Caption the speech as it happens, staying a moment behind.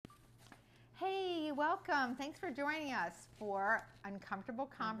welcome. Thanks for joining us for Uncomfortable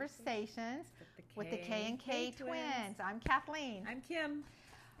Conversations with the K&K Twins. I'm Kathleen. I'm Kim.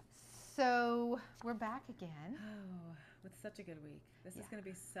 So we're back again. Oh, with such a good week. This is going to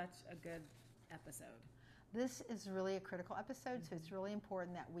be such a good episode. This is really a critical episode, so it's really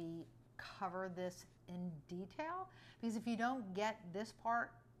important that we cover this in detail, because if you don't get this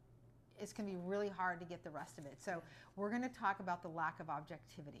part, it's going to be really hard to get the rest of it. So we're going to talk about the lack of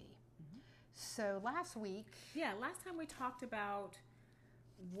objectivity. So last time we talked about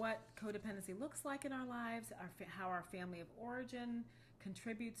what codependency looks like in our lives, how our family of origin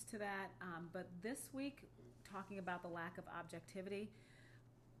contributes to that. But this week, talking about the lack of objectivity,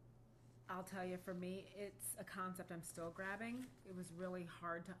 I'll tell you, for me, it's a concept I'm still grabbing. It was really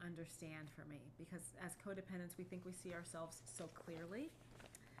hard to understand for me, because as codependents, we think we see ourselves so clearly,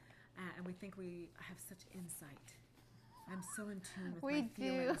 and we think we have such insight. I'm so in tune with my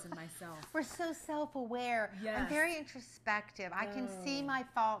feelings and myself. We're so self-aware. Yes. I'm very introspective. I can see my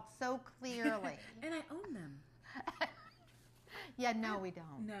faults so clearly. And I own them. Yeah, no, we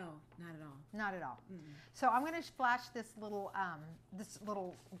don't. No, not at all. Not at all. So I'm going to flash this little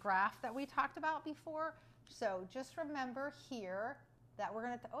graph that we talked about before. So just remember here that we're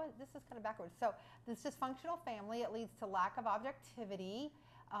going to, this is kind of backwards. So this dysfunctional family, it leads to lack of objectivity,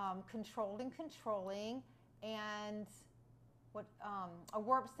 controlled and controlling, and a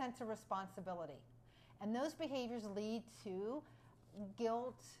warped sense of responsibility. And those behaviors lead to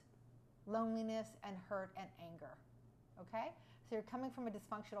guilt, loneliness, and hurt and anger. Okay? So you're coming from a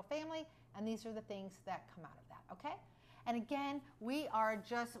dysfunctional family, and these are the things that come out of that. Okay? And again, we are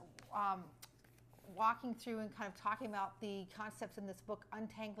just walking through and kind of talking about the concepts in this book,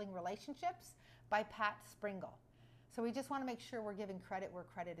 Untangling Relationships by Pat Springle. So we just want to make sure we're giving credit where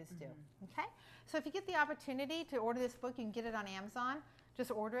credit is due. Okay? So if you get the opportunity to order this book, you can get it on Amazon.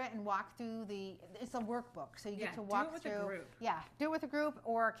 Just order it and walk through it's a workbook. So you get to walk through. Do it with a group. Yeah, do it with a group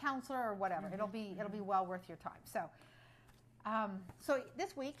or a counselor or whatever. It'll be well worth your time. So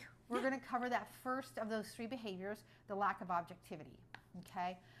this week we're going to cover that first of those three behaviors, the lack of objectivity.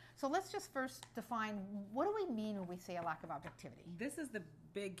 Okay? So let's just first define, what do we mean when we say a lack of objectivity? This is the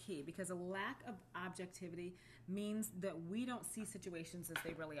big key, because a lack of objectivity means that we don't see situations as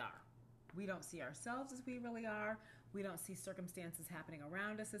they really are. We don't see ourselves as we really are. We don't see circumstances happening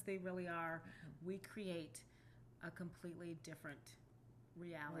around us as they really are. We create a completely different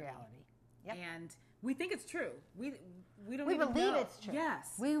reality. Yep. And we think it's true. We don't we even believe know. It's true.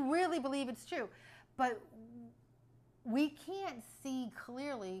 Yes. We really believe it's true. But we can't see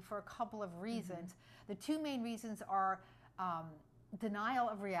clearly for a couple of reasons. The two main reasons are denial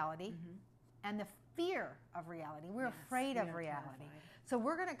of reality and the fear of reality. We're afraid of reality. Terrified. So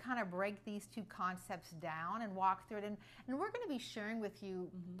we're going to kind of break these two concepts down and walk through it. And we're going to be sharing with you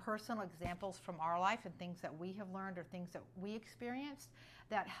personal examples from our life and things that we have learned or things that we experienced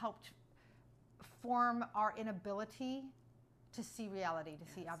that helped form our inability to see reality,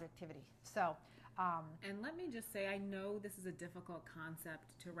 to see objectivity. So, and let me just say, I know this is a difficult concept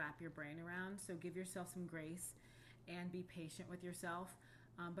to wrap your brain around, so give yourself some grace and be patient with yourself.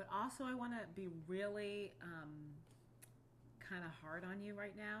 But also, I want to be really kind of hard on you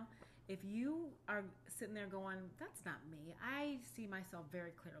right now. If you are sitting there going, that's not me, I see myself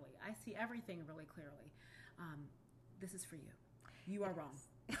very clearly, I see everything really clearly, this is for you. You are wrong.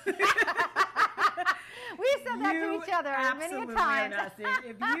 We said that to each other many times.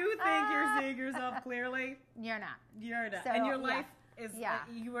 If you think you're seeing yourself clearly, you're not. You're not. So, and your life is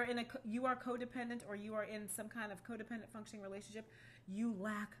you are codependent, or you are in some kind of codependent functioning relationship. You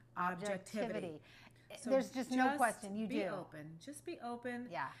lack objectivity. So there's just no question. You be open. Just be open.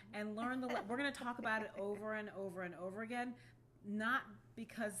 Yeah. And learn we're going to talk about it over and over and over again, not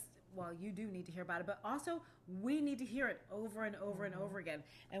because, well, you do need to hear about it, but also we need to hear it over and over and over again.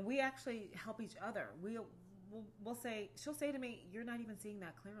 And we actually help each other. We'll say, she'll say to me, you're not even seeing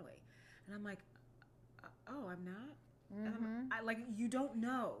that clearly. And I'm like, oh, I'm not? And you don't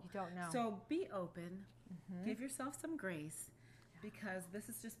know. You don't know. So be open. Give yourself some grace, because this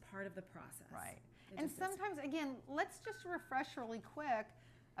is just part of the process. Right. And sometimes, again, let's just refresh really quick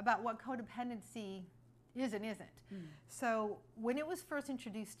about what codependency is and isn't. So when it was first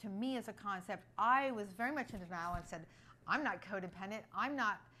introduced to me as a concept, I was very much in denial and said, I'm not codependent. I'm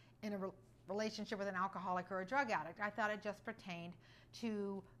not in a relationship with an alcoholic or a drug addict. I thought it just pertained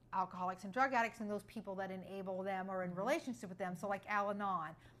to alcoholics and drug addicts and those people that enable them or in relationship with them. So like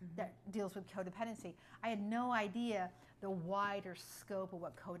Al-Anon that deals with codependency. I had no idea the wider scope of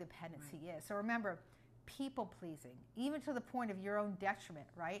what codependency is. So remember, people pleasing, even to the point of your own detriment,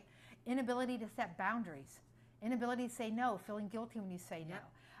 right? Inability to set boundaries. Inability to say no, feeling guilty when you say no.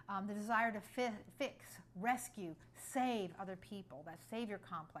 the desire to fix, rescue, save other people, that savior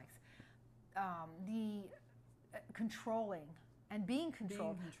complex, the controlling and being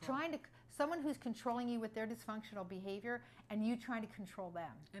controlled, someone who's controlling you with their dysfunctional behavior and you trying to control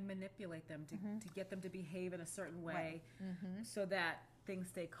them. And manipulate them to get them to behave in a certain way so that things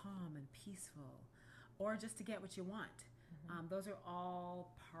stay calm and peaceful, or just to get what you want. Those are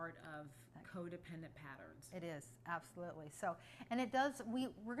all part of codependent patterns. It is, absolutely. So, and it does,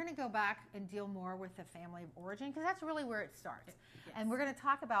 we're going to go back and deal more with the family of origin, because that's really where it starts. Yes. And we're going to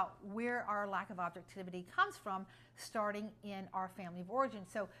talk about where our lack of objectivity comes from, starting in our family of origin.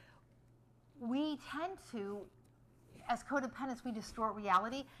 So we tend to, as codependents, we distort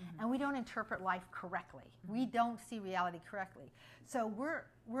reality and we don't interpret life correctly. We don't see reality correctly. So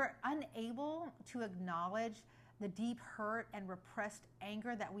we're unable to acknowledge the deep hurt and repressed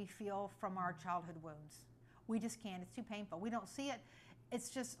anger that we feel from our childhood wounds. We just can't. It's too painful. We don't see it. It's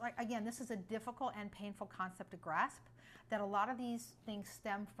just like, again, this is a difficult and painful concept to grasp, that a lot of these things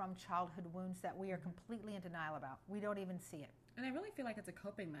stem from childhood wounds that we are completely in denial about. We don't even see it. And I really feel like it's a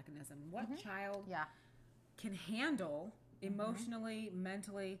coping mechanism. What child Yeah. can handle emotionally,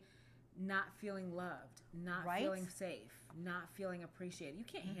 mentally, not feeling loved, not Right. feeling safe, not feeling appreciated? You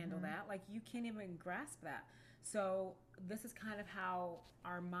can't handle that. Like, you can't even grasp that. So this is kind of how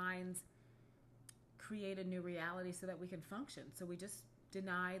our minds create a new reality so that we can function. So we just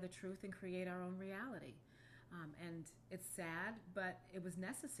deny the truth and create our own reality. And it's sad, but it was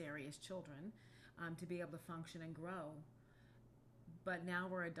necessary as children to be able to function and grow. But now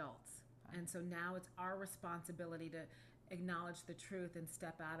we're adults. And so now it's our responsibility to acknowledge the truth and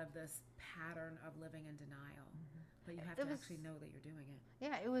step out of this pattern of living in denial. But you have to actually know that you're doing it.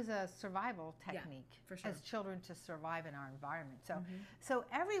 Yeah, it was a survival technique for sure. as children to survive in our environment. So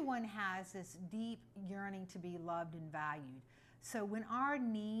everyone has this deep yearning to be loved and valued. So when our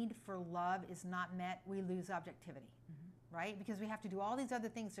need for love is not met, we lose objectivity, right? Because we have to do all these other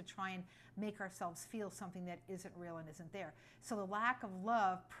things to try and make ourselves feel something that isn't real and isn't there. So the lack of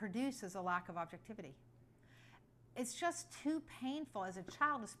love produces a lack of objectivity. It's just too painful, as a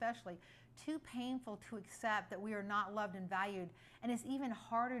child especially, too painful to accept that we are not loved and valued, and it's even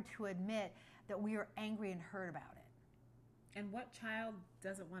harder to admit that we are angry and hurt about it. And what child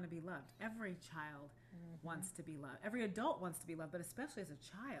doesn't want to be loved? Every child wants to be loved. Every adult wants to be loved, but especially as a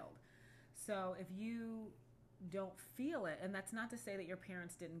child. So if you don't feel it, and that's not to say that your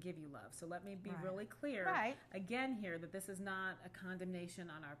parents didn't give you love. So let me be really clear again here that this is not a condemnation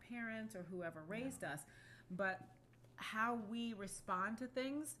on our parents or whoever raised us, but how we respond to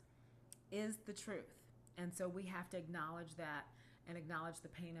things is the truth. And so we have to acknowledge that and acknowledge the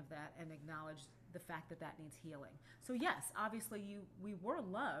pain of that and acknowledge the fact that that needs healing. So yes, obviously we were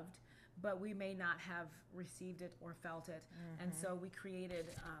loved, but we may not have received it or felt it. And so we created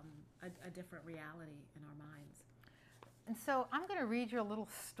a different reality in our minds. And so I'm going to read you a little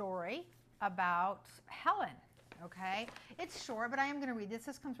story about Helen, okay? It's short, but I am going to read this.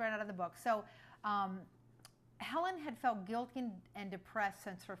 This comes right out of the book. So Helen had felt guilty and depressed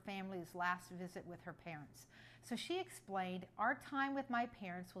since her family's last visit with her parents. So she explained, "Our time with my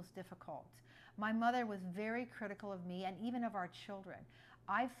parents was difficult. My mother was very critical of me and even of our children.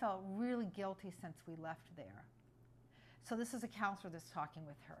 I felt really guilty since we left there." So this is a counselor that's talking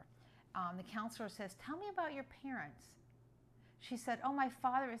with her. The counselor says, "Tell me about your parents." She said, "Oh, my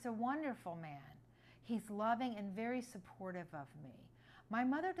father is a wonderful man. He's loving and very supportive of me. My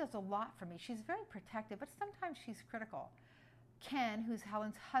mother does a lot for me. She's very protective, but sometimes she's critical." Ken, who's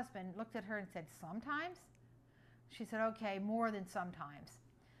Helen's husband, looked at her and said, "Sometimes?" She said, "Okay, more than sometimes."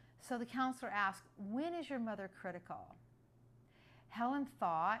 So the counselor asked, "When is your mother critical?" Helen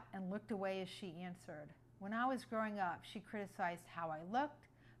thought and looked away as she answered, "When I was growing up, she criticized how I looked,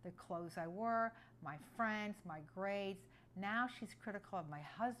 the clothes I wore, my friends, my grades. Now she's critical of my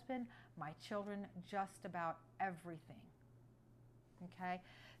husband, my children, just about everything." Okay,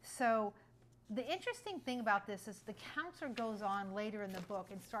 so the interesting thing about this is the counselor goes on later in the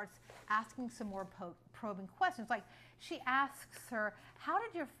book and starts asking some more probing questions. Like, she asks her, "How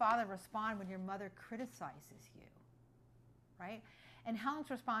did your father respond when your mother criticizes you?" Right? And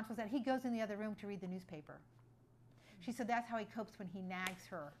Helen's response was that he goes in the other room to read the newspaper. She said that's how he copes when he nags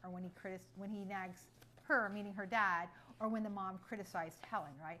her, or when he nags her, meaning her dad, or when the mom criticized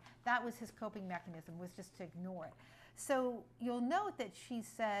Helen, right? That was his coping mechanism, was just to ignore it. So you'll note that she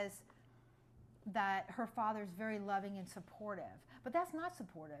says that her father's very loving and supportive, but that's not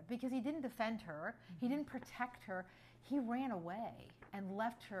supportive, because he didn't defend her, he didn't protect her, he ran away and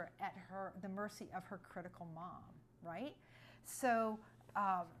left her at the mercy of her critical mom, right? So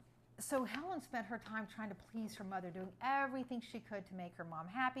So Helen spent her time trying to please her mother, doing everything she could to make her mom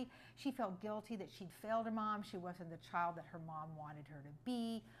happy. She felt guilty that she'd failed her mom. She wasn't the child that her mom wanted her to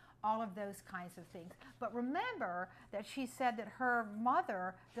be, all of those kinds of things. But remember that she said that her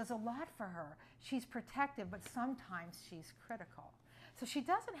mother does a lot for her. She's protective, but sometimes she's critical. So she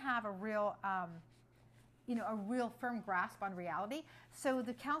doesn't have a real, a real firm grasp on reality. So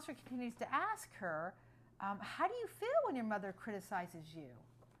the counselor continues to ask her, how do you feel when your mother criticizes you?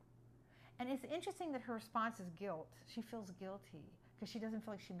 And it's interesting that her response is guilt. She feels guilty because she doesn't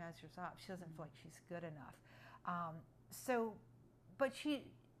feel like she measures up. She doesn't feel like she's good enough. But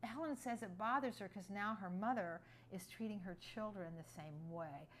Helen says it bothers her because now her mother is treating her children the same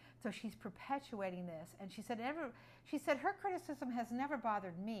way. So she's perpetuating this. And she said her criticism has never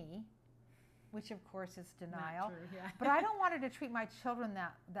bothered me, which of course is denial. Not true, yeah. But I don't want her to treat my children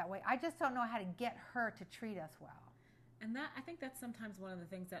that way. I just don't know how to get her to treat us well. And I think that's sometimes one of the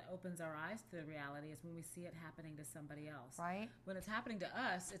things that opens our eyes to the reality is when we see it happening to somebody else. Right. When it's happening to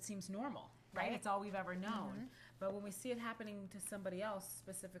us, it seems normal, right? It's all we've ever known. But when we see it happening to somebody else,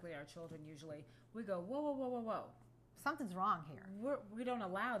 specifically our children usually, we go, whoa, whoa, whoa, whoa, whoa. Something's wrong here. We don't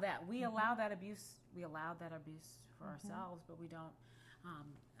allow that. We allow that abuse. We allow that abuse for ourselves, but we don't.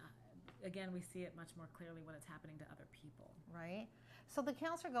 Again, we see it much more clearly when it's happening to other people. Right. So the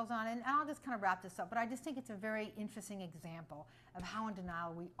counselor goes on, and I'll just kind of wrap this up, but I just think it's a very interesting example of how in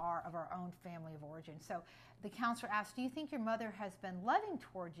denial we are of our own family of origin. So the counselor asks, do you think your mother has been loving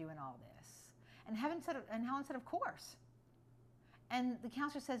towards you in all this? And Helen said, of course. And the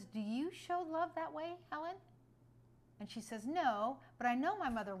counselor says, do you show love that way, Helen? And she says, no, but I know my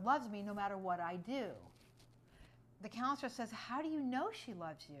mother loves me no matter what I do. The counselor says, how do you know she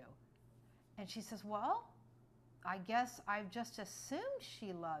loves you? And she says, well, I guess I've just assumed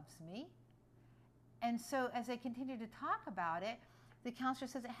she loves me. And so as they continue to talk about it, the counselor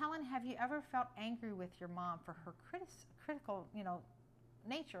says, Helen, have you ever felt angry with your mom for her critical,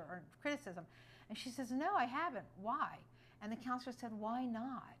 nature or criticism? And she says, no, I haven't. Why? And the counselor said, why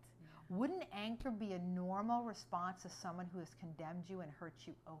not? Yeah. Wouldn't anger be a normal response to someone who has condemned you and hurt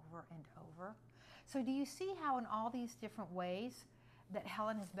you over and over? So do you see how in all these different ways that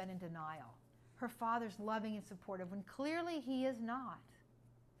Helen has been in denial? Her father's loving and supportive when clearly he is not.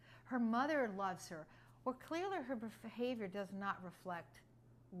 Her mother loves her, or clearly her behavior does not reflect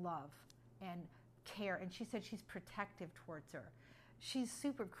love and care. And she said she's protective towards her. She's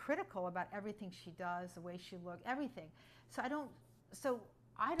super critical about everything she does, the way she looks, everything. So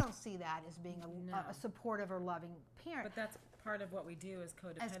I don't see that as being a supportive or loving parent. But that's part of what we do as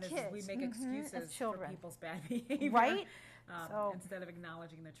codependents. As kids. We make excuses as children. for people's bad behavior. Right? Instead of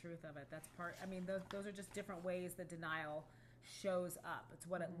acknowledging the truth of it. That's part. I mean, those are just different ways that denial shows up. It's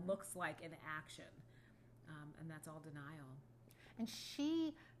what it looks like in action, and that's all denial. And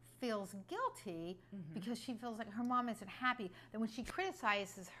she feels guilty because she feels like her mom isn't happy. That when she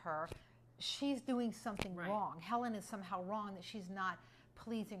criticizes her, she's doing something wrong. Helen is somehow wrong that she's not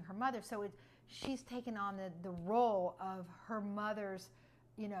pleasing her mother. So she's taken on the role of her mother's,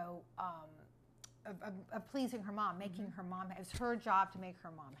 of pleasing her mom, making her mom, it's her job to make her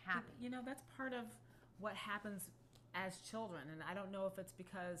mom happy. That's part of what happens as children. And I don't know if it's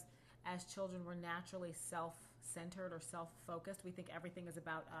because as children we're naturally self-centered or self-focused. We think everything is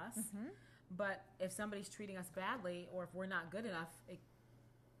about us. But if somebody's treating us badly or if we're not good enough,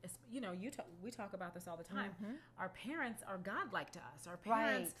 we talk about this all the time. Our parents are godlike to us.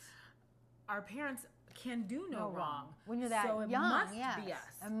 Our parents can do no wrong. When you're that so young, it must yes. be us.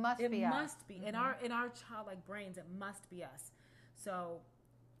 It must be us. It must be. In our childlike brains, it must be us. So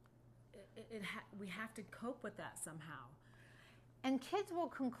we have to cope with that somehow. And kids will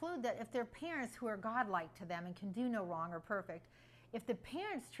conclude that if their parents who are godlike to them and can do no wrong or perfect, if the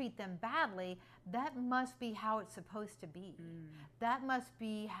parents treat them badly, that must be how it's supposed to be. That must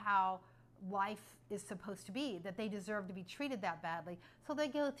be how life is supposed to be, that they deserve to be treated that badly. So they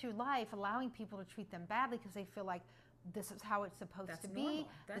go through life allowing people to treat them badly because they feel like this is how it's supposed to be.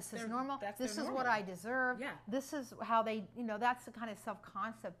 This is normal. This is what I deserve. Yeah. This is how they, that's the kind of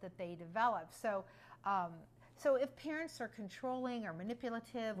self-concept that they develop. So, so if parents are controlling or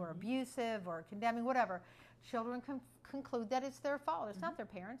manipulative or abusive or condemning, whatever, children can conclude that it's their fault. It's not their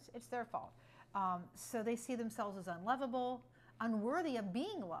parents. It's their fault. So they see themselves as unlovable, unworthy of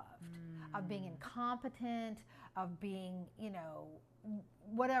being loved, of being incompetent, of being,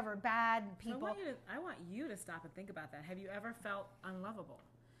 whatever, bad people. So I want you to stop and think about that. Have you ever felt unlovable?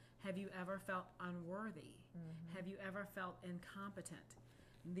 Have you ever felt unworthy? Have you ever felt incompetent?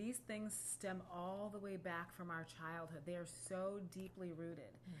 These things stem all the way back from our childhood. They are so deeply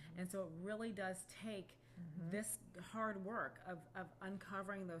rooted. And so it really does take this hard work of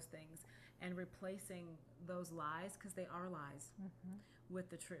uncovering those things and replacing those lies, because they are lies, with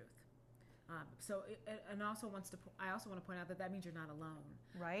the truth. I also want to point out that means you're not alone.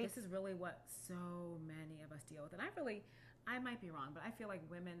 Right. This is really what so many of us deal with. And I might be wrong, but I feel like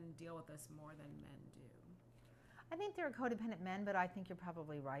women deal with this more than men do. I think there are codependent men, but I think you're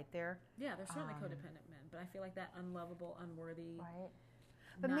probably right there. Yeah, there's certainly codependent men, but I feel like that unlovable, unworthy. Right.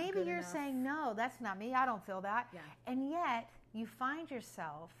 But maybe you're saying, no, that's not me. I don't feel that. Yeah. And yet you find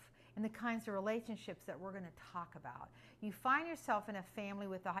yourself in the kinds of relationships that we're going to talk about. You find yourself in a family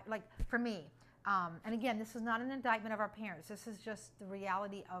with like for me, and again, this is not an indictment of our parents. This is just the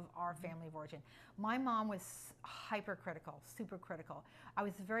reality of our family of origin. My mom was hypercritical, super critical. I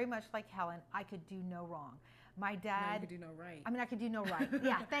was very much like Helen. I could do no wrong. My dad... No, you could do no right. I mean, I could do no right.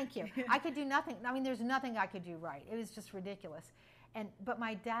 Yeah, thank you. I could do nothing. I mean, there's nothing I could do right. It was just ridiculous. But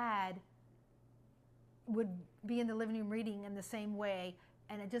my dad would be in the living room reading in the same way,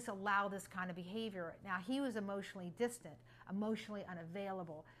 and it just allowed this kind of behavior. Now, he was emotionally distant, emotionally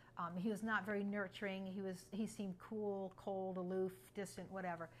unavailable. He was not very nurturing. He seemed cool, cold, aloof, distant,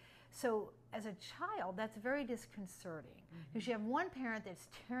 whatever. So as a child, that's very disconcerting, because you have one parent that's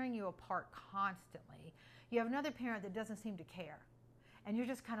tearing you apart constantly. You have another parent that doesn't seem to care, and you're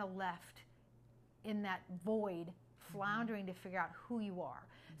just kind of left in that void, floundering to figure out who you are.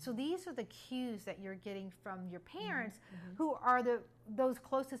 So these are the cues that you're getting from your parents, who are those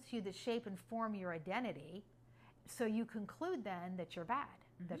closest to you that shape and form your identity. So you conclude then that you're bad,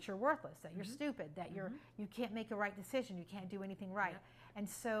 that you're worthless, that you're stupid, that you can't make a right decision, you can't do anything right. Yep. And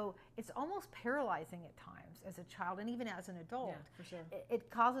so it's almost paralyzing at times as a child, and even as an adult. Yeah, for sure. It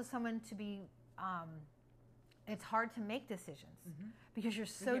causes someone to be, it's hard to make decisions because you're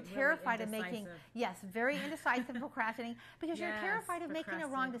so terrified of making, very indecisive, procrastinating, because you're terrified of making a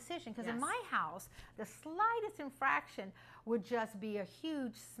wrong decision. Because in my house, the slightest infraction would just be a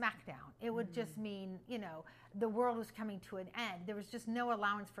huge smackdown. It would just mean, the world was coming to an end. There was just no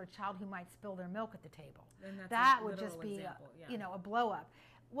allowance for a child who might spill their milk at the table. And that's that a would just be, example, a blow up.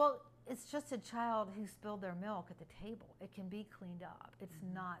 Well, it's just a child who spilled their milk at the table. It can be cleaned up. It's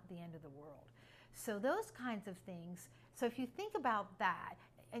not the end of the world. So those kinds of things. So if you think about that,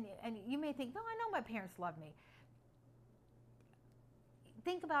 and you may think, no, I know my parents love me.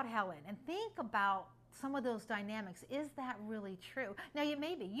 Think about Helen and think about some of those dynamics. Is that really true? Now, you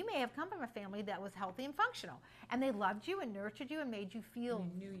may have come from a family that was healthy and functional, and they loved you and nurtured you and made you feel...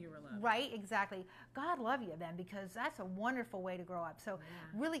 You knew you were loved. Right, exactly. God love you then, because that's a wonderful way to grow up. So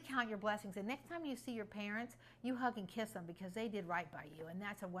really count your blessings. And next time you see your parents, you hug and kiss them, because they did right by you. And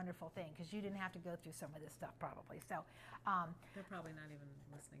that's a wonderful thing, because you didn't have to go through some of this stuff probably. So they're probably not even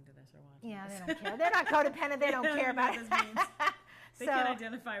listening to this or watching. Yeah, this. they don't care. They're not codependent. They don't care about it. They can't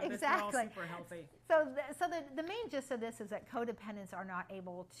identify with this. They're all super healthy. So the main gist of this is that codependents are not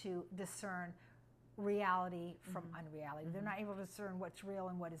able to discern reality from unreality. They're not able to discern what's real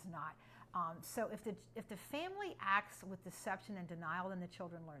and what is not. So if the family acts with deception and denial, then the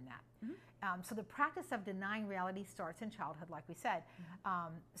children learn that. So the practice of denying reality starts in childhood, like we said.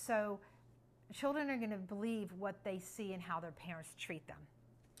 So children are going to believe what they see and how their parents treat them.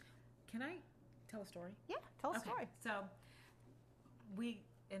 Can I tell a story? Yeah, tell a story. So we,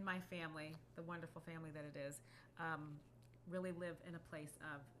 in my family, the wonderful family that it is, really live in a place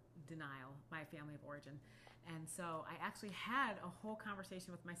of denial, my family of origin. And so I actually had a whole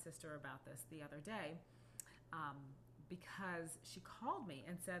conversation with my sister about this the other day, because she called me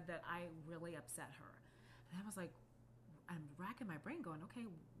and said that I really upset her. And I was like, I'm racking my brain going, okay,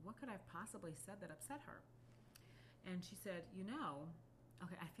 what could I have possibly said that upset her? And she said,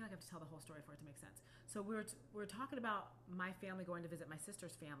 okay, I feel like I have to tell the whole story for it to make sense. So we were talking about my family going to visit my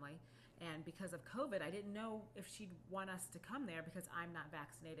sister's family, and because of COVID, I didn't know if she'd want us to come there because I'm not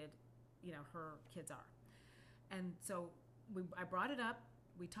vaccinated, her kids are. And so I brought it up,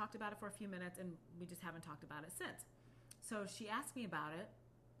 we talked about it for a few minutes, and we just haven't talked about it since. So she asked me about it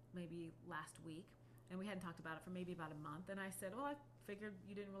maybe last week, and we hadn't talked about it for maybe about a month, and I said, well, I figured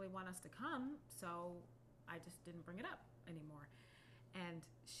you didn't really want us to come, so I just didn't bring it up anymore. And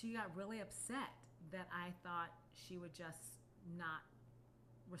she got really upset that I thought she would just not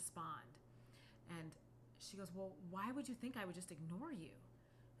respond. And she goes, well, why would you think I would just ignore you?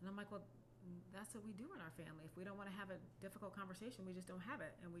 And I'm like, well, that's what we do in our family. If we don't want to have a difficult conversation, we just don't have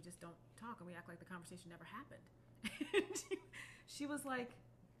it, and we just don't talk, and we act like the conversation never happened. And she was like,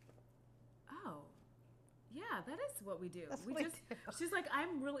 oh, yeah, that is what we do. She's like,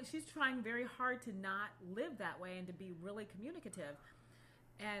 she's trying very hard to not live that way and to be really communicative.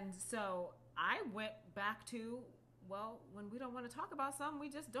 And so I went back to, well, when we don't want to talk about something, we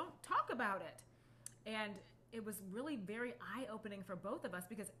just don't talk about it. And it was really very eye-opening for both of us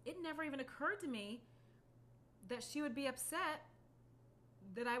because it never even occurred to me that she would be upset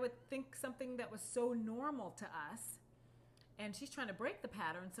that I would think something that was so normal to us, and she's trying to break the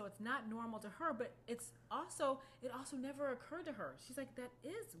pattern, so it's not normal to her, but it also never occurred to her. She's like, that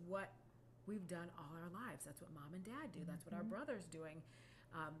is what we've done all our lives. That's what mom and dad do. That's what our brother's doing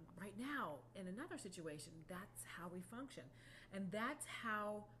right now in another situation. That's how we function. And that's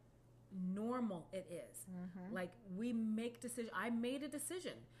how normal it is. Like, we make decisions. I made a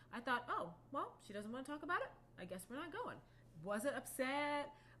decision. I thought, oh, well, she doesn't want to talk about it. I guess we're not going. Wasn't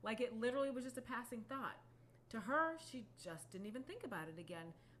upset. Like, it literally was just a passing thought. To her, she just didn't even think about it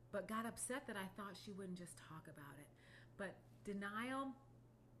again, but got upset that I thought she wouldn't just talk about it. But denial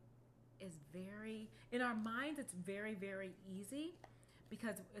is in our minds, it's very, very easy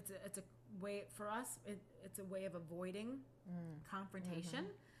because it's a way for us, it's a way of avoiding confrontation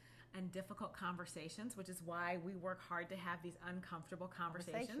and difficult conversations, which is why we work hard to have these uncomfortable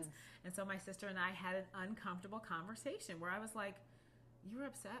conversations. And so my sister and I had an uncomfortable conversation where I was like, you were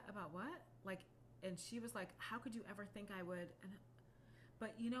upset about what? Like, and she was like, how could you ever think I would?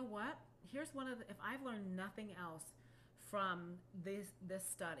 But you know what? Here's if I've learned nothing else from this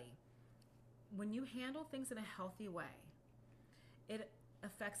study, when you handle things in a healthy way, it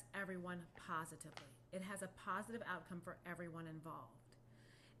affects everyone positively. It has a positive outcome for everyone involved.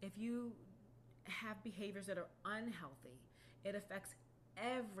 If you have behaviors that are unhealthy, it affects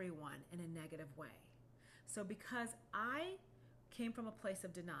everyone in a negative way. So because I came from a place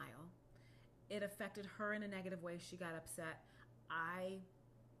of denial, it affected her in a negative way. She got upset. I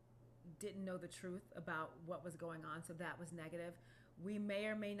didn't know the truth about what was going on, so that was negative. We may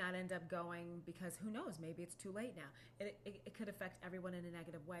or may not end up going because who knows, maybe it's too late now. It could affect everyone in a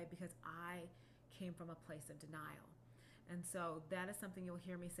negative way because I came from a place of denial. And so that is something you'll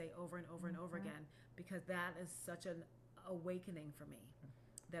hear me say over and over and over again, because that is such an awakening for me.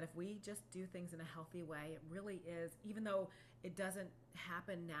 That if we just do things in a healthy way, it really is, even though it doesn't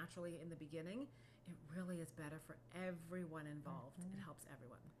happen naturally in the beginning, it really is better for everyone involved. It helps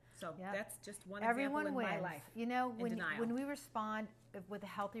everyone. So that's just one Everyone example in wins. my life. You know, denial. when we respond with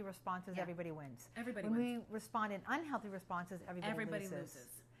healthy responses, everybody wins. Everybody when wins. we respond in unhealthy responses, everybody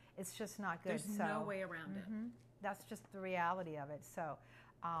loses. It's just not good. There's no way around it. That's just the reality of it. So,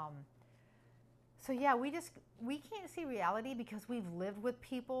 yeah, we can't see reality because we've lived with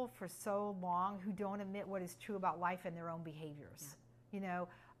people for so long who don't admit what is true about life and their own behaviors. Yeah. You know,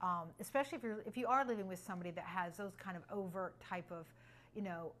 especially if you are living with somebody that has those kind of overt type of,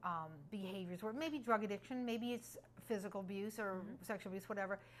 behaviors, or maybe drug addiction, maybe it's physical abuse or sexual abuse,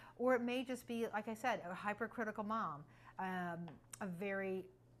 whatever, or it may just be, like I said, a hypercritical mom, a very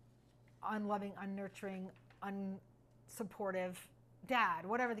unloving, unnurturing, unsupportive dad,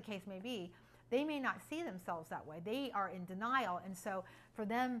 whatever the case may be. They may not see themselves that way. They are in denial, and so for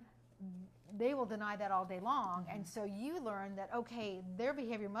them, they will deny that all day long. And so you learn that, okay, their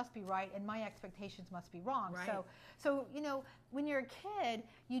behavior must be right and my expectations must be wrong. Right. So when you're a kid,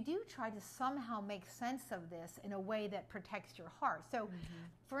 you do try to somehow make sense of this in a way that protects your heart. So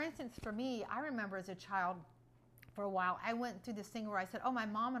for instance, for me, I remember as a child, for a while, I went through this thing where I said, oh, my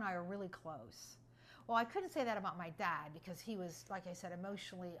mom and I are really close. Well, I couldn't say that about my dad because he was, like I said,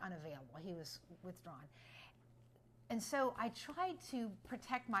 emotionally unavailable. He was withdrawn. And so I tried to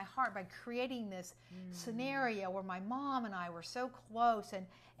protect my heart by creating this scenario where my mom and I were so close, and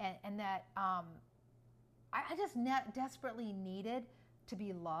that I just desperately needed to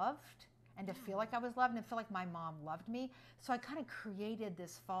be loved and to feel like I was loved and to feel like my mom loved me. So I kind of created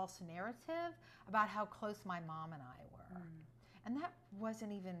this false narrative about how close my mom and I were. And that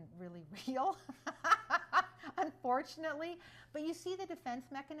wasn't even really real, unfortunately. But you see the defense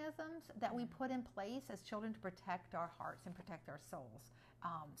mechanisms that we put in place as children to protect our hearts and protect our souls.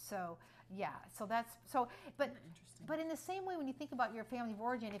 But in the same way, when you think about your family of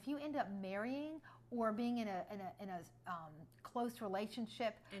origin, if you end up marrying or being in a close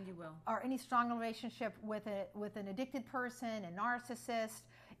relationship, and you will, or any strong relationship with an addicted person, a narcissist,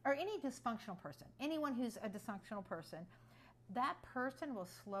 or any dysfunctional person, anyone who's a dysfunctional person, that person will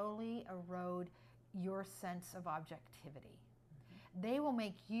slowly erode your sense of objectivity. They will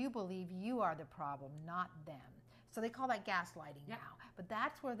make you believe you are the problem, not them. So they call that gaslighting now. But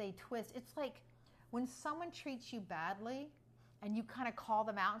that's where they twist. It's like when someone treats you badly and you kind of call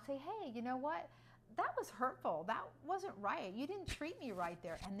them out and say, hey, you know what? That was hurtful. That wasn't right. You didn't treat me right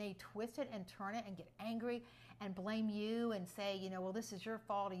there. And they twist it and turn it and get angry and blame you and say, well, this is your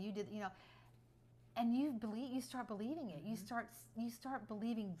fault, or you did, and you start believing it. You start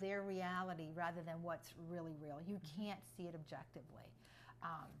believing their reality rather than what's really real. You can't see it objectively.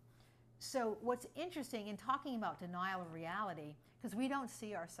 So what's interesting in talking about denial of reality, because we don't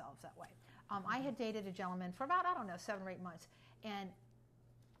see ourselves that way. I had dated a gentleman for about, 7 or 8 months, and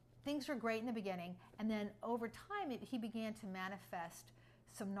things were great in the beginning, and then over time he began to manifest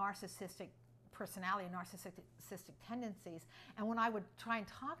some narcissistic personality, narcissistic tendencies. And when I would try and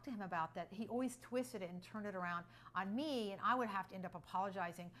talk to him about that, he always twisted it and turned it around on me, and I would have to end up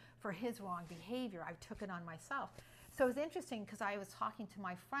apologizing for his wrong behavior. I took it on myself. So it was interesting because I was talking to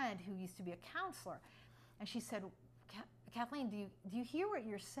my friend who used to be a counselor, and she said, Kathleen, do you hear what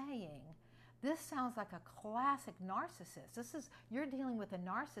you're saying? This sounds like a classic narcissist. You're dealing with a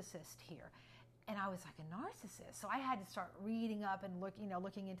narcissist here. And I was like, a narcissist? So I had to start reading up and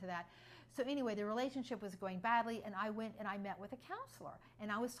looking into that. So anyway, the relationship was going badly, and I went and I met with a counselor,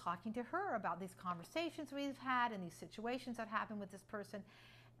 and I was talking to her about these conversations we've had and these situations that happened with this person.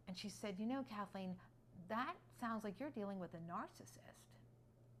 And she said, Kathleen, that sounds like you're dealing with a narcissist.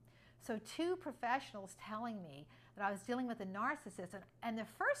 So 2 professionals telling me that I was dealing with a narcissist. And the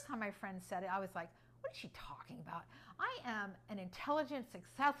first time my friend said it, I was like, what is she talking about? I am an intelligent,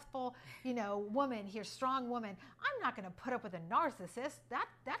 successful, woman here, strong woman. I'm not going to put up with a narcissist.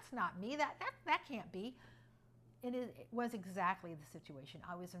 That's not me. That can't be. It was exactly the situation.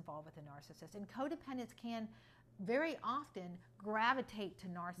 I was involved with a narcissist. And codependents can very often gravitate to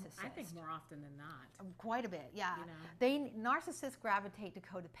narcissists. I think more often than not. Quite a bit, yeah. Narcissists gravitate to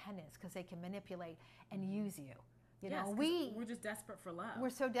codependents because they can manipulate and use you. We're just desperate for love.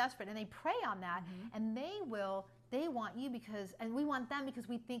 We're so desperate, and they prey on that, and they want you and we want them because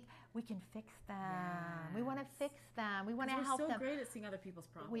we think we can fix them. Yes. We want to fix them. We want to help them. We're so great at seeing other people's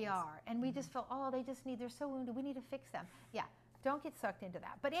problems. We are, and we just feel, they're so wounded. We need to fix them. Yeah, don't get sucked into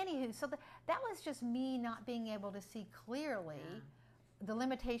that. But anywho, so that was just me not being able to see clearly the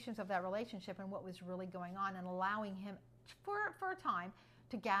limitations of that relationship and what was really going on, and allowing him for a time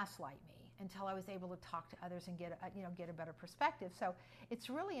to gaslight me until I was able to talk to others and get a better perspective. So it's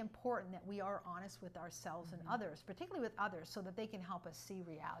really important that we are honest with ourselves and others, particularly with others, so that they can help us see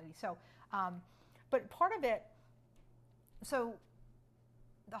reality. So, but part of it, so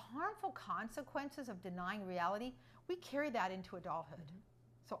the harmful consequences of denying reality, we carry that into adulthood.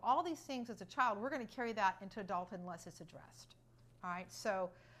 So all these things as a child, we're going to carry that into adulthood unless it's addressed. All right,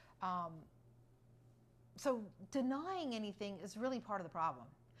 so denying anything is really part of the problem.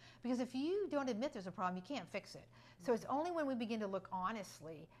 Because if you don't admit there's a problem, you can't fix it. So it's only when we begin to look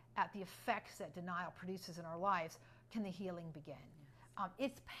honestly at the effects that denial produces in our lives can the healing begin. Yes.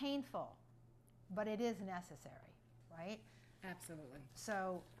 It's painful, but it is necessary, right? Absolutely.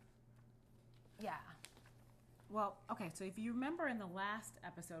 So, yeah. Well, okay, so if you remember in the last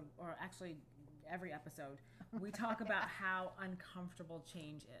episode, or actually every episode, we talk about how uncomfortable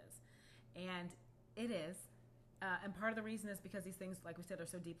change is. And it is. And part of the reason is because these things, like we said, are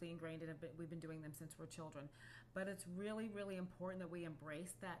so deeply ingrained, and we've been doing them since we're children. But it's really, really important that we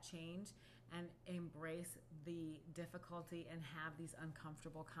embrace that change and embrace the difficulty and have these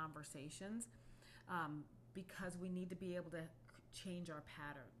uncomfortable conversations, because we need to be able to change our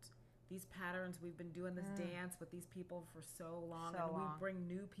patterns. These patterns, we've been doing this dance with these people for so long, we bring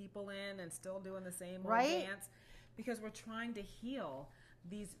new people in and still doing the same old dance because we're trying to heal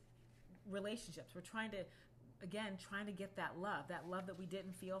these relationships. We're trying to get that love that we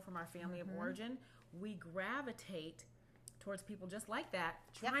didn't feel from our family of origin. We gravitate towards people just like that,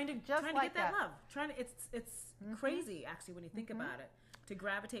 trying to get that love. It's crazy actually when you think about it, to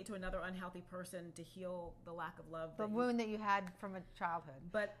gravitate to another unhealthy person to heal the lack of love, the wound that you had from a childhood.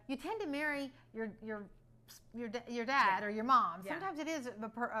 But you tend to marry your dad or your mom. Sometimes it is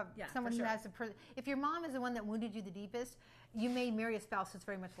someone who has if your mom is the one that wounded you the deepest, you may marry a spouse that's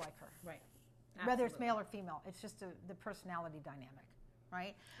very much like her. Right. Absolutely. Whether it's male or female, it's just the personality dynamic,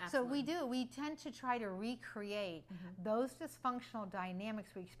 right? Absolutely. So we tend to try to recreate those dysfunctional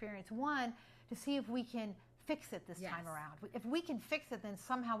dynamics we experience, one, to see if we can fix it this time around. If we can fix it, then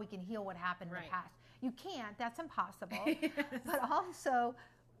somehow we can heal what happened in the past. You can't, that's impossible. But also,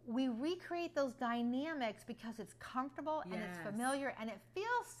 we recreate those dynamics because it's comfortable and it's familiar and it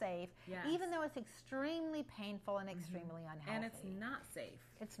feels safe, even though it's extremely painful and extremely unhealthy. And it's not safe.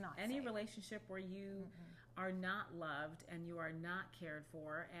 It's not Any safe. relationship where you are not loved and you are not cared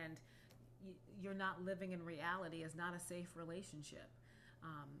for and you're not living in reality is not a safe relationship.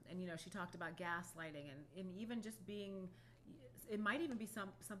 And she talked about gaslighting and even just being, it might even be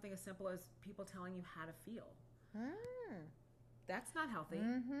something as simple as people telling you how to feel. That's not healthy.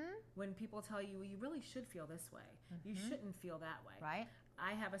 When people tell you, well, you really should feel this way. You shouldn't feel that way. Right.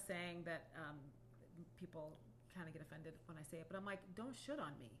 I have a saying that people kind of get offended when I say it, but I'm like, don't should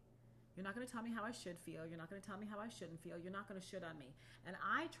on me. You're not going to tell me how I should feel. You're not going to tell me how I shouldn't feel. You're not going to should on me. And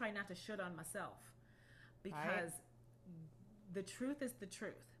I try not to should on myself, because the truth is the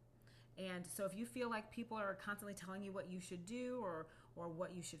truth. And so if you feel like people are constantly telling you what you should do, or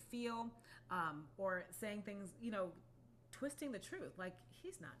what you should feel, or saying things, twisting the truth, like,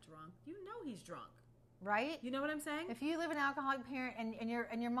 he's not drunk. You know he's drunk. Right? You know what I'm saying? If you live an alcoholic parent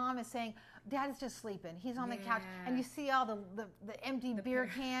and your mom is saying, Dad is just sleeping, he's on the couch, and you see all the empty beer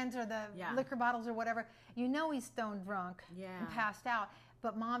cans or the liquor bottles or whatever, you know he's stone drunk and passed out,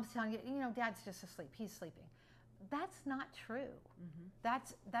 but Mom's telling you, Dad's just asleep, he's sleeping. That's not true.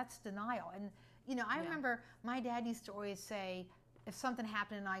 That's denial. And I remember my dad used to always say, if something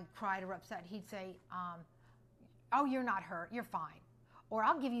happened and I cried or upset, he'd say, oh, you're not hurt, you're fine. Or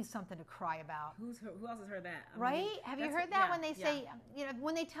I'll give you something to cry about. Who else has heard that? Right? Have you heard that when they say,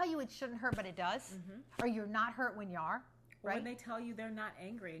 when they tell you it shouldn't hurt, but it does? Or you're not hurt when you are? Right? Or when they tell you they're not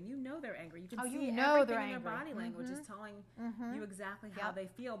angry, and you know they're angry. You can see everything in their body language is telling you exactly how they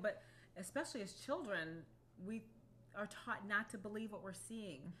feel. But especially as children, we are taught not to believe what we're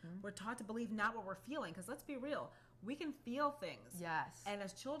seeing. We're taught to believe not what we're feeling. Because let's be real, we can feel things. Yes. And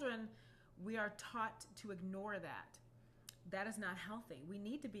as children, we are taught to ignore that. That is not healthy. We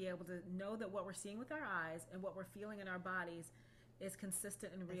need to be able to know that what we're seeing with our eyes and what we're feeling in our bodies is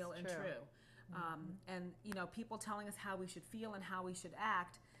consistent and real and true. And people telling us how we should feel and how we should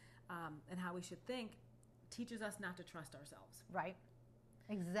act, and how we should think, teaches us not to trust ourselves. Right.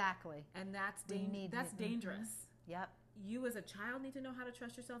 Exactly. And that's dangerous. Yep. You as a child need to know how to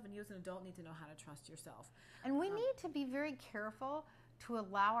trust yourself, and you as an adult need to know how to trust yourself. And we need to be very careful to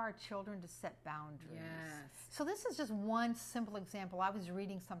allow our children to set boundaries. Yes. So this is just one simple example. I was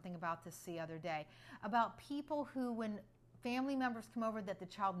reading something about this the other day, about people who, when family members come over that the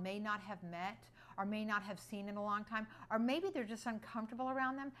child may not have met or may not have seen in a long time, or maybe they're just uncomfortable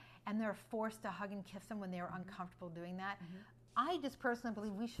around them and they're forced to hug and kiss them when they're uncomfortable doing that. I just personally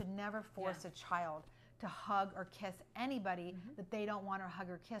believe we should never force a child to hug or kiss anybody that they don't want to hug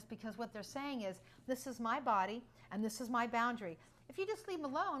or kiss, because what they're saying is, this is my body and this is my boundary. If you just leave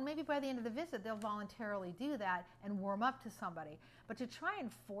them alone, maybe by the end of the visit, they'll voluntarily do that and warm up to somebody. But to try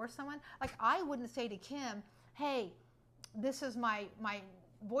and force someone, like I wouldn't say to Kim, hey, this is my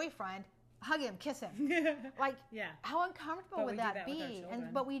boyfriend, hug him, kiss him. Like, how uncomfortable would that be?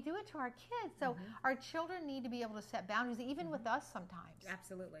 But we do it to our kids. So our children need to be able to set boundaries, even with us sometimes.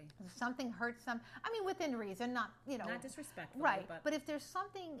 Absolutely. If something hurts them, I mean, within reason, not, not disrespectful. Right. But if there's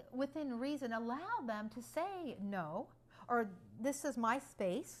something within reason, allow them to say no, or this is my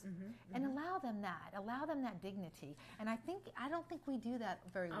space, and allow them that dignity. And I don't think we do that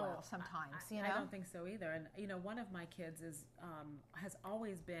very well sometimes. I don't think so either. And one of my kids has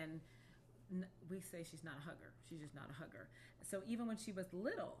always been, we say she's not a hugger. She's just not a hugger. So even when she was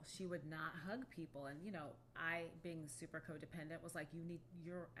little, she would not hug people. And I, being super codependent, was like,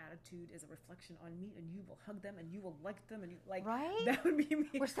 your attitude is a reflection on me, and you will hug them, and you will like them, and you like. Right? That would be me.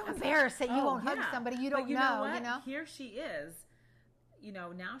 We're so embarrassed that you won't hug somebody you don't know. Here she is.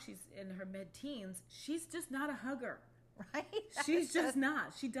 Now she's in her mid-teens. She's just not a hugger. Right? She's just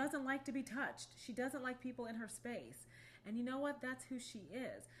not. She doesn't like to be touched. She doesn't like people in her space. And you know what? That's who she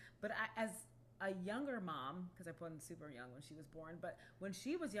is. But as a younger mom, because I wasn't super young when she was born, but when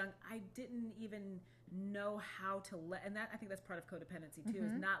she was young, I didn't even know how to and I think that's part of codependency too,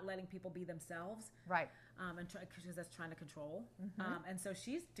 is not letting people be themselves. Right. And because that's trying to control. And so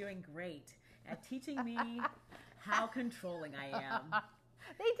she's doing great at teaching me how controlling I am.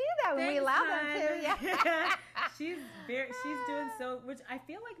 They do that when we allow them to. Yeah. She's doing so, which I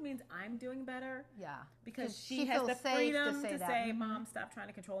feel like means I'm doing better. Yeah. Because she has the freedom to say, Mom, stop trying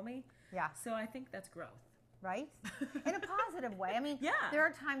to control me. Yeah. So I think that's growth. Right? In a positive way. I mean, there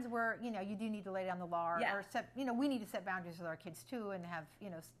are times where, you do need to lay down the law or set, we need to set boundaries with our kids too, and have,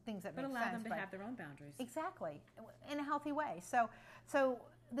 things that make sense. But allow them to have their own boundaries. Exactly. In a healthy way. So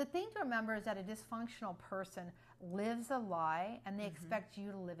the thing to remember is that a dysfunctional person lives a lie, and they expect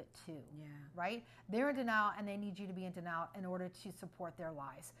you to live it too. Yeah. Right? They're in denial, and they need you to be in denial in order to support their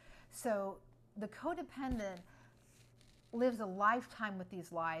lies. So the codependent lives a lifetime with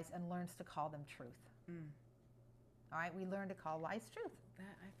these lies and learns to call them truth. All right? We learn to call lies truth.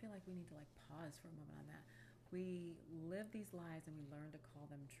 I feel like we need to pause for a moment on that. We live these lies and we learn to call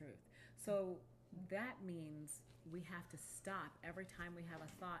them truth. So that means we have to stop every time we have a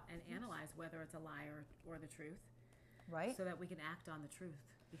thought and analyze whether it's a lie or the truth. Right. So that we can act on the truth,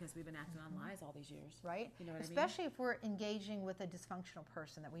 because we've been acting on lies all these years. Right. You know what Especially if we're engaging with a dysfunctional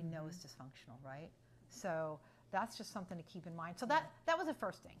person that we know is dysfunctional, right? So That's just something to keep in mind. So that was the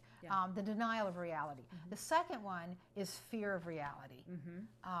first thing, Yeah. the denial of reality. The second one is fear of reality.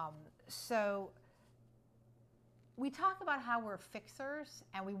 So we talk about how we're fixers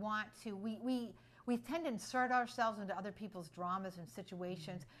and we want to, we tend to insert ourselves into other people's dramas and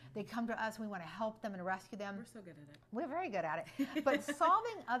situations. They come to us, we want to help them and rescue them. We're so good at it. We're very good at it. But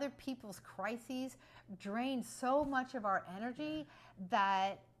solving other people's crises drains so much of our energy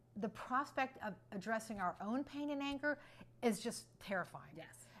that the prospect of addressing our own pain and anger is just terrifying.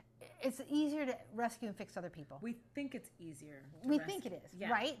 Yes. It's easier to rescue and fix other people. We think it's easier. We think it is,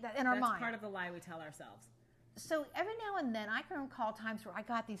 right? In our mind. That's part of the lie we tell ourselves. So every now and then I can recall times where I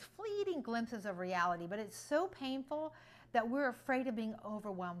got these fleeting glimpses of reality, but it's so painful that we're afraid of being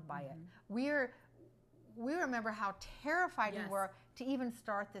overwhelmed by it. We remember how terrified we were to even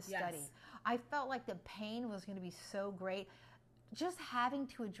start this study. I felt like the pain was going to be so great. Just having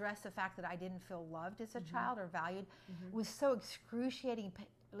to address the fact that I didn't feel loved as a child or valued was so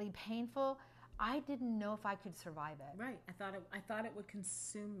excruciatingly painful. I didn't know if I could survive it. Right. I thought it would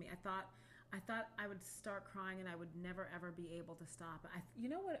consume me. I thought I would start crying and I would never ever be able to stop. You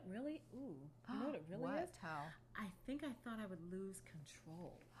know what it really? You know what it really is? How? I think I thought I would lose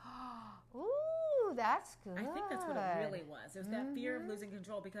control. Ooh, that's good. I think that's what it really was. It was that fear of losing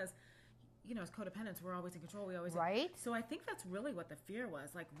control because, you know, as codependents, we're always in control. We always right. So I think that's really what the fear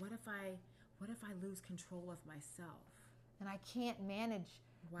was. Like, what if I lose control of myself and I can't manage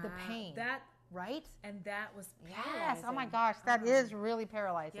the pain? Right? And that was paralyzing. Yes. Oh my gosh, that is really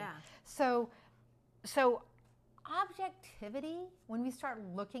paralyzing. Yeah. So objectivity, when we start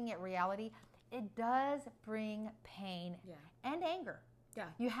looking at reality, it does bring pain and anger. Yeah.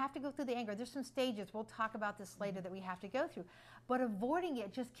 You have to go through the anger. There's some stages. We'll talk about this later that we have to go through. But avoiding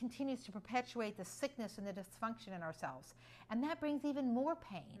it just continues to perpetuate the sickness and the dysfunction in ourselves. And that brings even more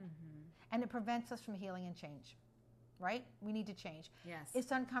pain. And it prevents us from healing and change. Right? We need to change. Yes.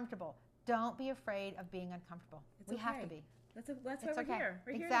 It's uncomfortable. Don't be afraid of being uncomfortable. We have to be. That's why we're here.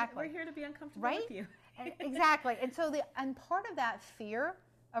 Exactly. We're here to be uncomfortable right? with you. Exactly. And so and part of that fear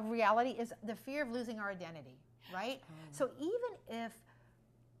of reality is the fear of losing our identity, right? So even if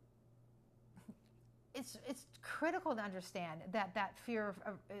it's critical to understand that fear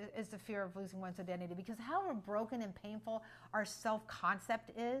is the fear of losing one's identity, because however broken and painful our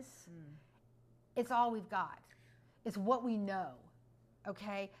self-concept is, it's all we've got. It's what we know,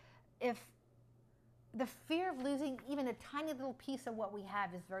 okay? If the fear of losing even a tiny little piece of what we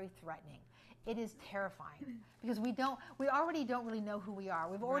have is very threatening. It is terrifying because we already don't really know who we are.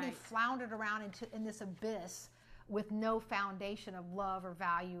 We've already floundered around in this abyss with no foundation of love or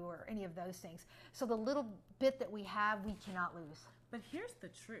value or any of those things. So the little bit that we have, we cannot lose. But here's the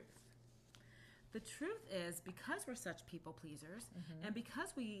truth. The truth is, because we're such people pleasers and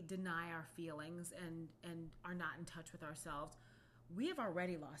because we deny our feelings and are not in touch with ourselves, we have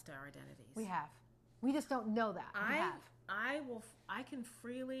already lost our identities. We have. We just don't know that. We have. I can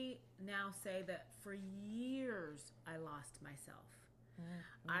freely now say that for years I lost myself.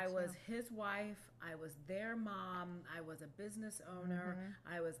 I was his wife. I was their mom. I was a business owner.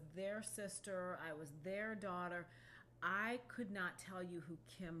 I was their sister. I was their daughter. I could not tell you who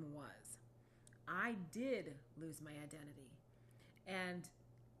Kim was. I did lose my identity. And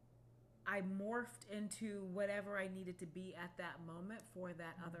I morphed into whatever I needed to be at that moment for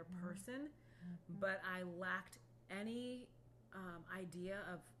that other person. But I lacked any idea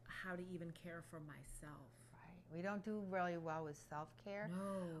of how to even care for myself. Right. We don't do really well with self-care.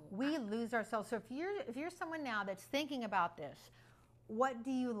 No. We lose ourselves. So if you're someone now that's thinking about this, what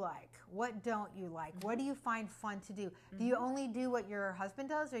do you like? What don't you like? What do you find fun to do? Do you only do what your husband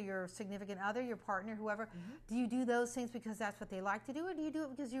does or your significant other, your partner, whoever? Do you do those things because that's what they like to do, or do you do it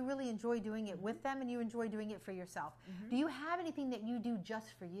because you really enjoy doing it with them and you enjoy doing it for yourself? Do you have anything that you do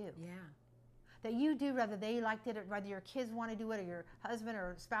just for you? Yeah. That you do, whether they liked it, or whether your kids want to do it, or your husband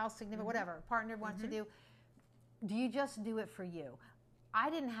or spouse, significant, whatever, partner wants to do. Do you just do it for you? I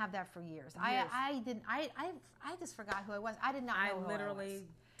didn't have that for years. I didn't. I just forgot who I was. I did not know who I was. I literally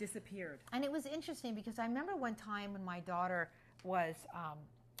disappeared. And it was interesting because I remember one time when my daughter was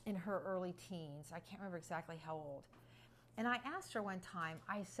in her early teens. I can't remember exactly how old. And I asked her one time.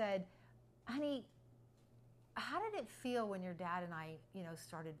 I said, "Honey, how did it feel when your dad and I,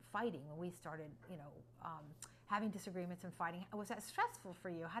 started fighting? When we started, having disagreements and fighting? Was that stressful for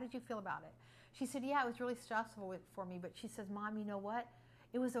you? How did you feel about it?" She said, "Yeah, it was really stressful for me." But she says, "Mom, you know what?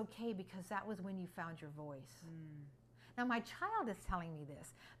 It was okay because that was when you found your voice." Now, my child is telling me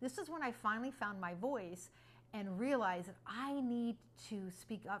this. This is when I finally found my voice and realized that I need to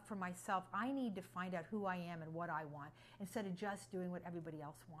speak up for myself. I need to find out who I am and what I want instead of just doing what everybody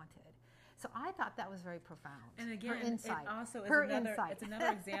else wanted. So I thought that was very profound. And again, her insight. it also is her another, insight. it's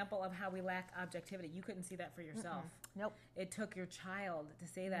another example of how we lack objectivity. You couldn't see that for yourself. Nope. It took your child to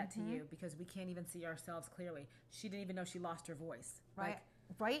say that to you because we can't even see ourselves clearly. She didn't even know she lost her voice. Right. Like,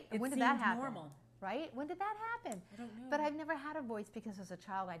 right. it When did that seemed happen? normal. Right? When did that happen? I don't know. But I've never had a voice because as a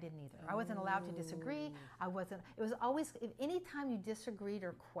child I didn't either. I wasn't allowed to disagree. It was always, if any time you disagreed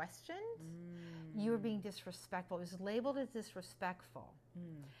or questioned, you were being disrespectful. It was labeled as disrespectful.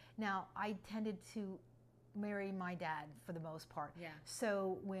 Now, I tended to marry my dad for the most part. Yeah.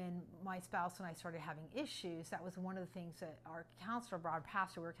 So when my spouse and I started having issues, that was one of the things that our counselor, our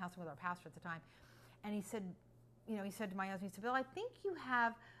pastor, we were counseling with our pastor at the time, and he said, he said to my husband, he said, Bill, I think you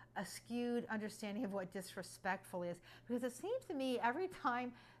have a skewed understanding of what disrespectful is, because it seems to me every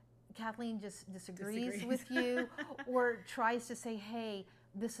time Kathleen just disagrees with you or tries to say, hey,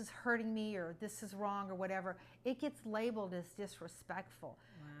 this is hurting me or this is wrong or whatever, it gets labeled as disrespectful.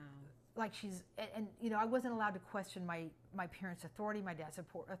 Wow. Like she's, and I wasn't allowed to question my parents' authority, my dad's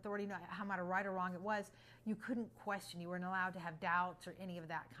authority, how much right or wrong it was. You couldn't question. You weren't allowed to have doubts or any of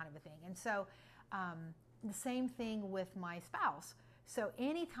that kind of a thing. And so the same thing with my spouse. So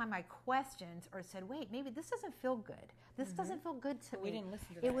anytime I questioned or said, wait, maybe this doesn't feel good. This doesn't feel good to me. We didn't listen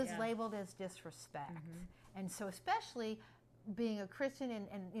to that. It was labeled as disrespect. And so especially being a Christian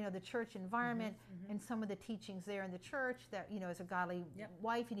and the church environment and some of the teachings there in the church that, as a godly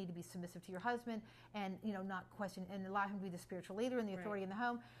wife, you need to be submissive to your husband and, not question and allow him to be the spiritual leader and the authority in the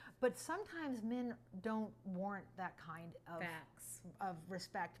home. But sometimes men don't warrant that kind of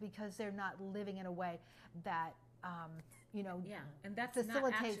respect because they're not living in a way that, and that's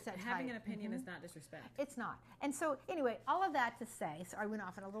facilitates not that having type. an opinion is not disrespect. It's not. And so anyway, all of that to say, so I went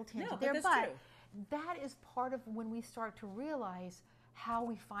off on a little tangent but there, that's but true. that is part of when we start to realize how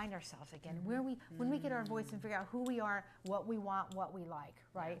we find ourselves again, where when we get our voice and figure out who we are, what we want, what we like,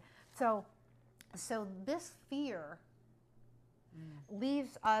 right? So this fear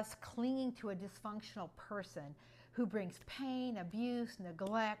leaves us clinging to a dysfunctional person who brings pain, abuse,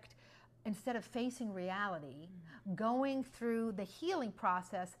 neglect, instead of facing reality, going through the healing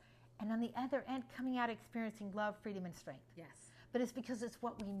process, and on the other end, coming out experiencing love, freedom, and strength. Yes. But it's because it's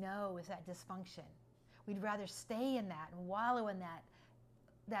what we know is that dysfunction. We'd rather stay in that and wallow in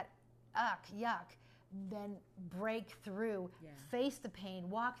that yuck, than break through, face the pain,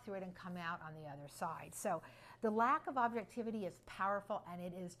 walk through it, and come out on the other side. So the lack of objectivity is powerful and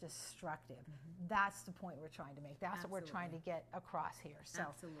it is destructive. That's the point we're trying to make. That's what we're trying to get across here. So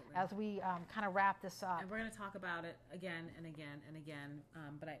as we kind of wrap this up. And we're going to talk about it again and again and again.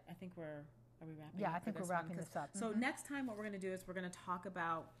 But I think are we wrapping Yeah, up I think for we're this wrapping one? this up. So next time what we're going to do is we're going to talk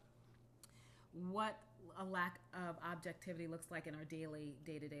about what a lack of objectivity looks like in our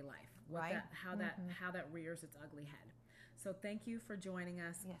day-to-day life. How that rears its ugly head. So thank you for joining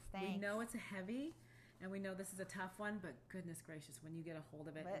us. Yes, thanks. We know it's a heavy, and we know this is a tough one, but goodness gracious, when you get a hold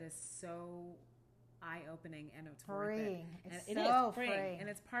of it, it is so eye-opening and it's worth it. It's and so it is free. And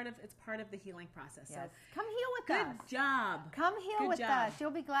it's part of the healing process. Yes. So Come heal with us. good job. Come heal Good with job. us.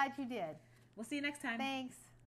 You'll be glad you did. We'll see you next time. Thanks.